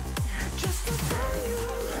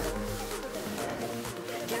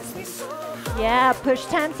 Yeah, push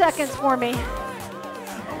 10 seconds for me.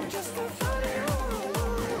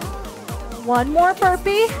 1 more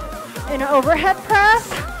burpee, an overhead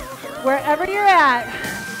press, wherever you're at.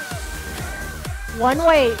 1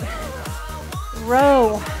 weight.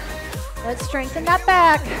 Row. Let's strengthen that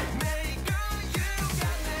back.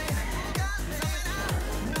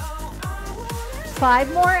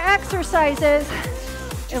 Five more exercises,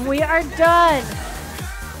 and we are done.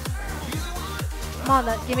 Come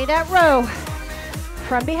on, give me that row.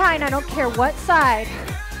 From behind, I don't care what side.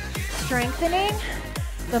 Strengthening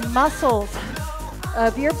the muscles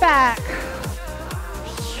of your back.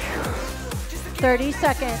 30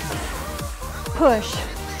 seconds. Push.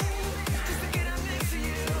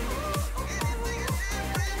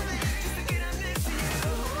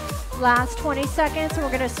 Last 20 seconds, and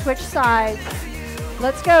we're gonna switch sides.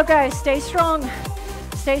 Let's go, guys. Stay strong.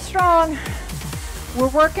 Stay strong. We're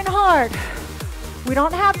working hard. We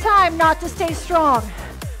don't have time not to stay strong.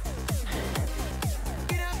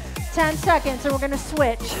 10 seconds, and we're gonna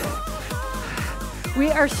switch. We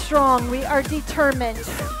are strong. We are determined.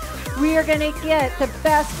 We are gonna get the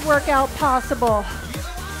best workout possible.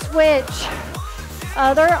 Switch.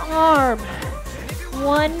 Other arm.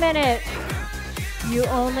 1 minute. You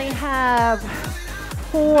only have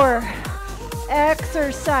 4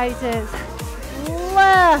 exercises.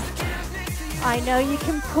 left. I know you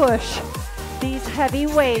can push these heavy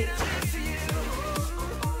weights.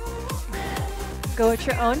 Go at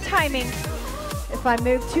your own timing. If I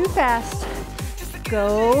move too fast,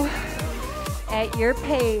 go at your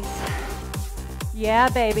pace. Yeah,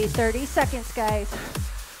 baby, 30 seconds, guys.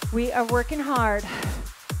 We are working hard.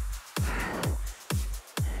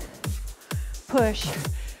 Push.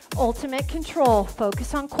 Ultimate control.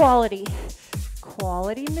 Focus on quality.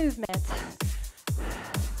 Quality movement.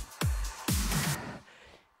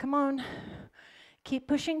 Come on. Keep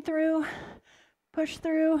pushing through. Push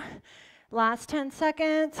through. Last 10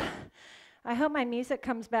 seconds. I hope my music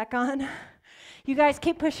comes back on. You guys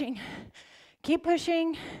keep pushing. Keep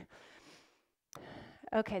pushing.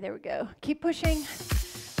 Okay, there we go. Keep pushing.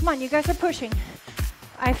 Come on, you guys are pushing.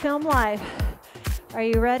 I film live. Are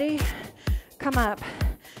you ready? Come up.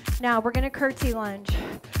 Now we're gonna curtsy lunge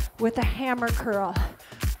with a hammer curl.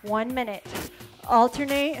 1 minute.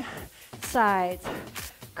 Alternate sides.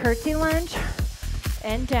 Curtsy lunge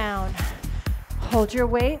and down. Hold your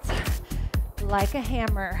weights like a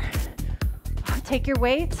hammer. Take your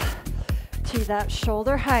weights to that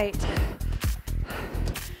shoulder height.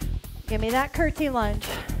 Give me that curtsy lunge.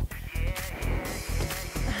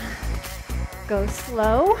 Go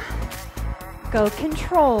slow, go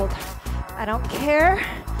controlled. I don't care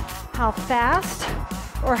how fast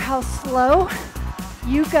or how slow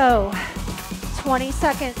you go. 20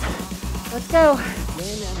 seconds. Let's go.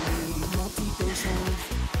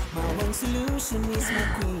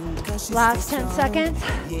 Last 10 seconds.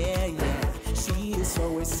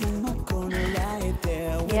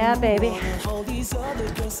 Yeah, baby.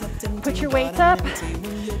 Put your weights up.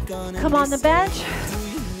 Come on the bench.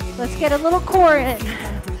 Let's get a little core in.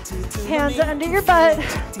 Hands under your butt.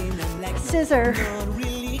 Scissor.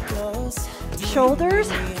 Shoulders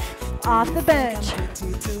off the bench.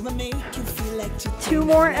 2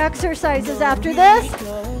 more exercises after this.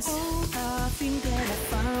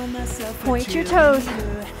 Point your toes.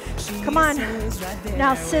 Come on.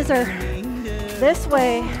 Now scissor. This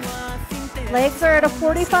way. Legs are at a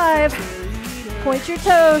 45. Point your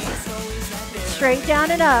toes. Straight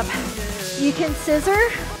down and up. You can scissor.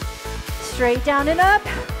 Straight down and up.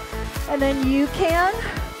 And then you can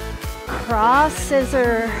cross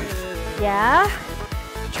scissor. Yeah?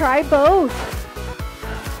 Try both.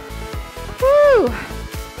 Woo!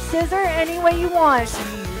 Scissor any way you want.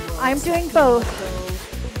 I'm doing both.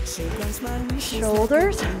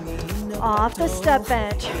 Shoulders off the step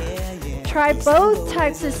bench. Try both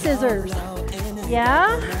types of scissors.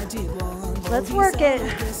 Yeah? Let's work it.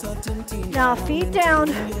 Now feet down,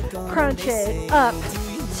 crunch it. Up,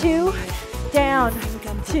 2, down,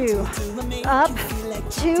 2. Up,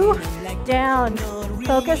 2, down.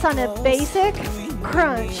 Focus on a basic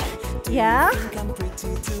crunch. Yeah?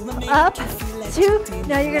 Up, 2.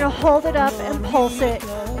 Now you're gonna hold it up and pulse it.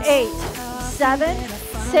 8, 7,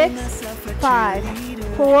 6, 5,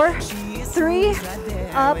 4, 3,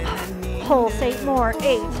 up, pulse. 8 more.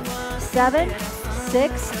 8, 7,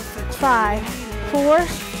 6, 5, 4,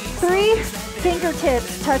 3.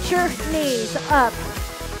 Fingertips, touch your knees, up.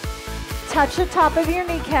 Touch the top of your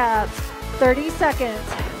kneecaps. 30 seconds.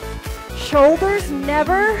 Shoulders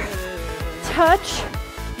never touch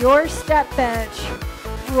your step bench.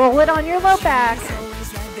 Roll it on your low back.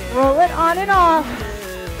 Roll it on and off.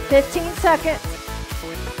 15 seconds.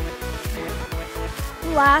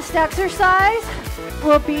 Last exercise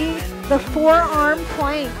will be the forearm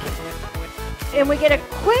plank. And we get a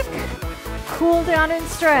quick cool down and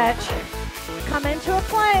stretch. Come into a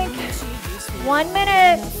plank. 1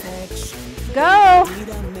 minute. Go.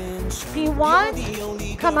 If you want,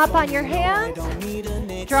 come up on your hands.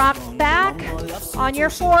 Drop back on your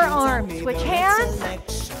forearm. Switch hands.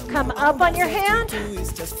 Come up on your hand.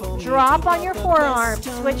 Drop on your forearm.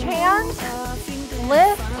 Switch hands.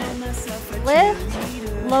 Lift.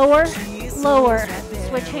 Lift. Lower. Lower.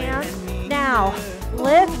 Switch hands. Now.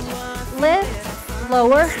 Lift. Lift.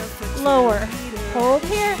 Lower. Lower. Hold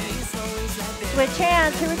here. Switch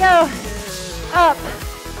hands. Here we go. Up.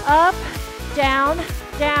 Up. Down.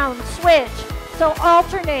 Down. Switch. So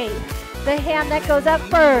alternate. The hand that goes up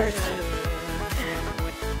first.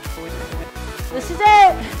 This is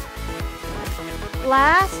it.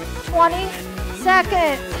 Last 20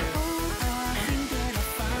 seconds.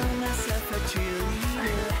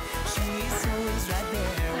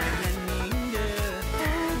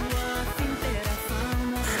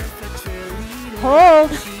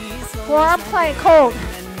 Hold. Forearm plank. Hold.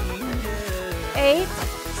 8,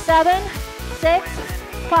 7, 6,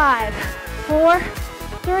 5, 4,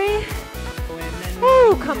 3.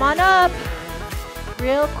 Woo, come on up.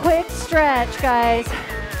 Real quick stretch, guys.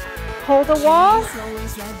 Hold the wall.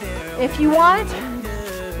 If you want,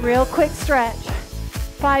 real quick stretch.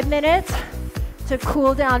 5 minutes to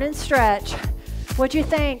cool down and stretch. What'd you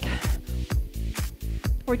think?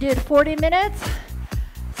 We did 40 minutes.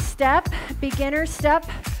 Step, beginner step,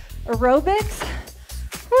 aerobics.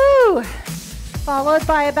 Woo! Followed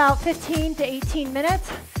by about 15 to 18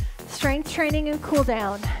 minutes, strength training and cool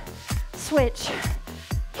down. Switch.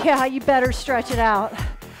 Yeah, you better stretch it out.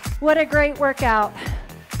 What a great workout.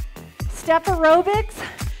 Step aerobics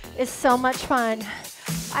is so much fun.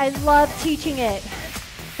 I love teaching it.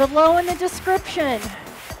 Below in the description,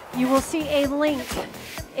 you will see a link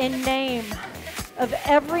in name of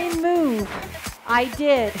every move I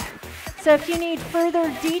did. So if you need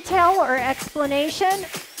further detail or explanation,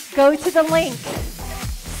 go to the link.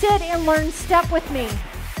 Sit and learn step with me.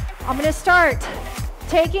 I'm going to start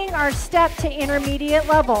taking our step to intermediate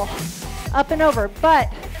level, up and over,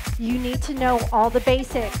 but you need to know all the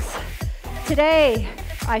basics. Today,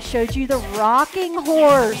 I showed you the rocking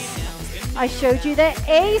horse. I showed you the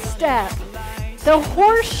A step, the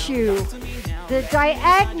horseshoe, the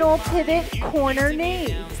diagonal pivot corner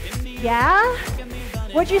knee. Yeah?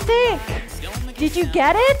 What'd you think? Did you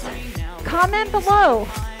get it? Comment below.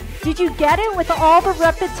 Did you get it with all the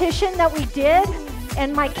repetition that we did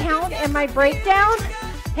and my count and my breakdown?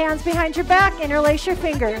 Hands behind your back, interlace your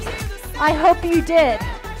fingers. I hope you did.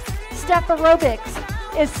 Step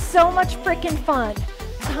aerobics is so much freaking fun.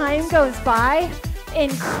 Time goes by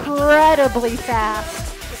incredibly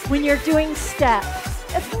fast when you're doing step.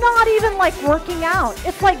 It's not even like working out.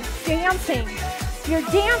 It's like dancing. You're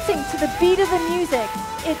dancing to the beat of the music.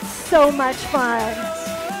 It's so much fun.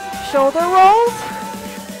 Shoulder rolls.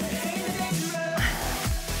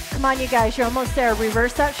 Come on, you guys, you're almost there.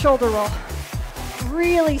 Reverse that shoulder roll.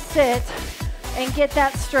 Really sit and get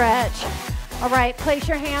that stretch. All right, place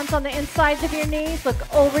your hands on the insides of your knees.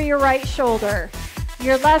 Look over your right shoulder.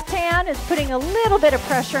 Your left hand is putting a little bit of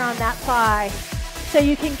pressure on that thigh so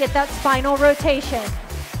you can get that spinal rotation.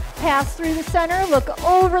 Pass through the center, look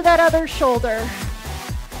over that other shoulder.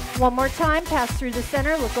 One more time, pass through the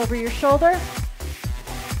center, look over your shoulder.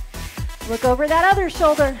 Look over that other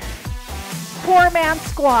shoulder. 4-man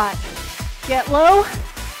squat. Get low,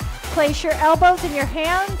 place your elbows and your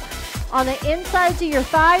hands on the insides of your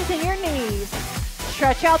thighs and your knees.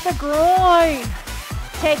 Stretch out the groin.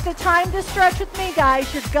 Take the time to stretch with me,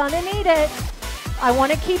 guys. You're gonna need it. I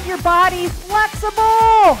want to keep your body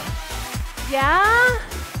flexible. Yeah?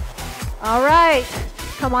 All right,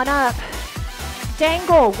 come on up.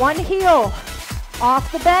 Dangle one heel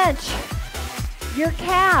off the bench. Your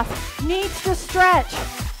calf needs to stretch.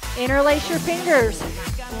 Interlace your fingers.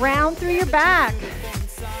 Round through your back.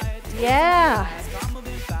 Yeah.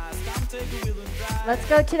 Let's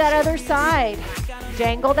go to that other side.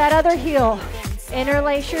 Dangle that other heel.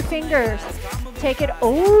 Interlace your fingers. Take it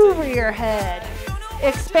over your head.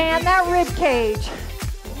 Expand that rib cage.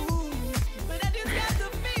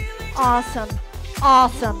 Awesome,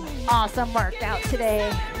 awesome, awesome workout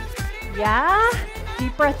today. Yeah?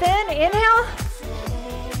 Deep breath in, inhale.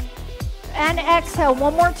 And exhale.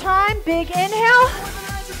 One more time. Big inhale.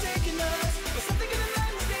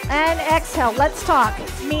 And exhale. Let's talk.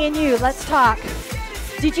 Me and you, let's talk.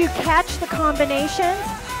 Did you catch the combinations?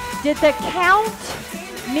 Did the count,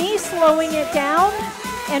 me slowing it down,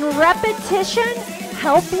 and repetition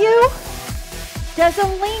help you? There's a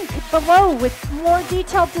link below with more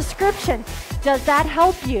detailed description. Does that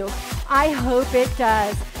help you? I hope it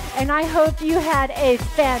does. And I hope you had a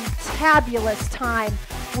fantabulous time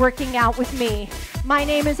working out with me. My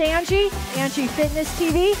name is Angie,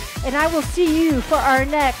 AngieFitnessTV, and I will see you for our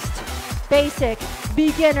next basic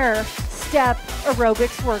beginner step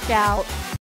aerobics workout.